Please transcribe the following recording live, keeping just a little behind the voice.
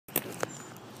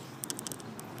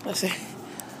Let's see.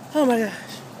 Oh my gosh.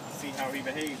 See how he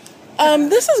behaves.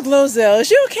 This is GloZell.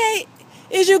 Is you okay?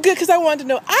 Is you good? Because I wanted to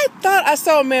know. I thought I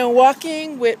saw a man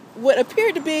walking with what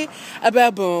appeared to be a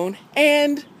baboon,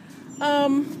 and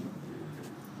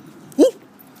whoop.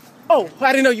 Oh,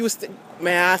 I didn't know you was.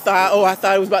 Man, I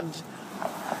thought it was about.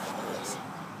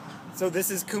 So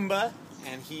this is Kumba,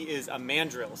 and he is a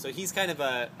mandrill. So he's kind of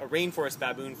a rainforest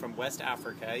baboon from West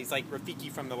Africa. He's like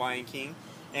Rafiki from The Lion King,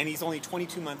 and he's only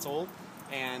 22 months old,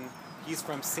 and he's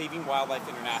from Saving Wildlife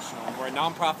International. We're a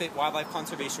nonprofit wildlife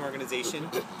conservation organization,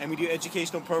 and we do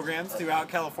educational programs throughout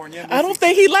California. I don't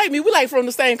think he like me. We like from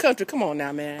the same country. Come on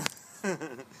now, man.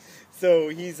 So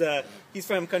he's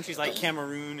from countries like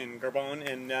Cameroon and Gabon,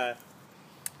 and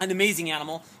an amazing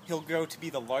animal. He'll grow to be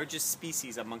the largest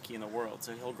species of monkey in the world.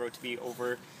 So he'll grow to be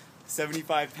over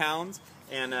 75 pounds,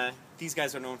 and these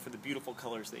guys are known for the beautiful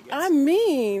colors they get. I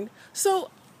mean,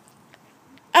 so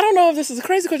I don't know if this is a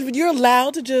crazy question, but you're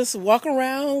allowed to just walk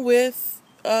around with.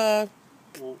 Well,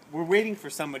 we're waiting for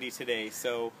somebody today,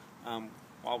 so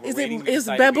while we're waiting, is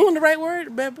baboon the right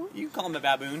word? Baboon? You can call him a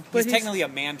baboon. But he's technically a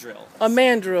mandrill. A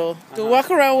mandrill. To walk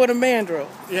around with a mandrill.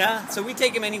 Yeah, so we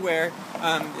take him anywhere.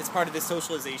 It's part of this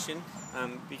socialization.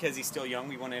 Because he's still young,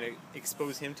 we wanted to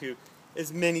expose him to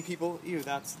as many people. Ew,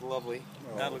 that's lovely.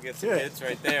 Oh, that'll get some kids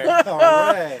right there. All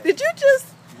right. Did you just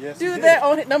do that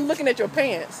on it? I'm looking at your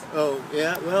pants. Oh,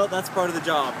 yeah. Well, that's part of the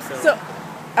job. So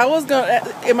I was going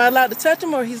to, am I allowed to touch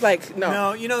him, or he's like, no?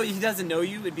 No, you know, he doesn't know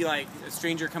you. It'd be like a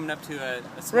stranger coming up to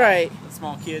a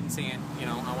small kid and saying, you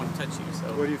know, I want to touch you.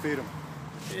 So what do you feed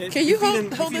him? Can you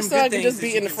hold this so I can just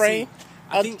be in the frame?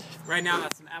 I think right now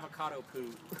that's some avocado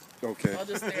poo. Okay. I'll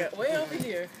just stay way over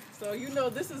here. So you know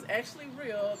this is actually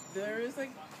real. There is a...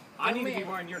 I need to be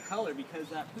more in your color because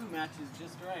that poo matches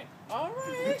just right. All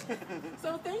right.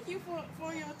 So thank you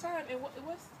for your time. And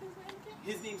what's his name again?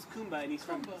 His name's Kumba, and he's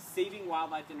from Saving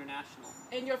Wildlife International.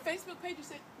 And your Facebook page, you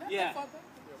said? Yeah.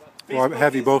 Well, I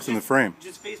have you both in the frame.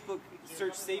 Just Facebook,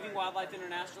 search Saving Wildlife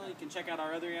International. You can check out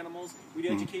our other animals. We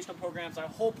do educational programs. Our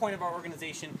whole point of our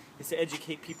organization is to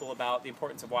educate people about the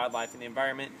importance of wildlife and the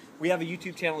environment. We have a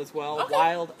YouTube channel as well,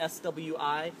 Wild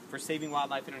SWI for Saving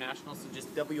Wildlife International. So just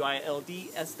WILD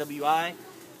SWI.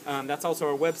 That's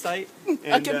also our website.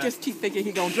 And, I kept just keep thinking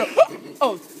he's gonna jump.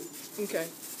 Oh, okay.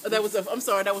 That was I'm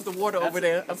sorry. That was the water over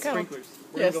there. I'm sprinklers.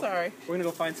 Sorry. We're gonna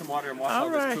go find some water and wash all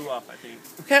this poo off, I think.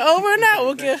 Okay, over and out.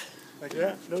 We'll get.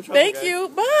 Yeah, no trouble. Thank you.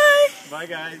 Bye. Bye,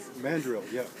 guys. Mandrill.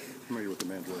 Yeah, familiar with the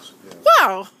mandrills. Yeah.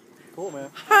 Wow. Cool,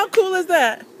 man. How cool is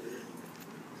that?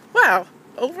 Wow.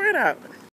 Over and out.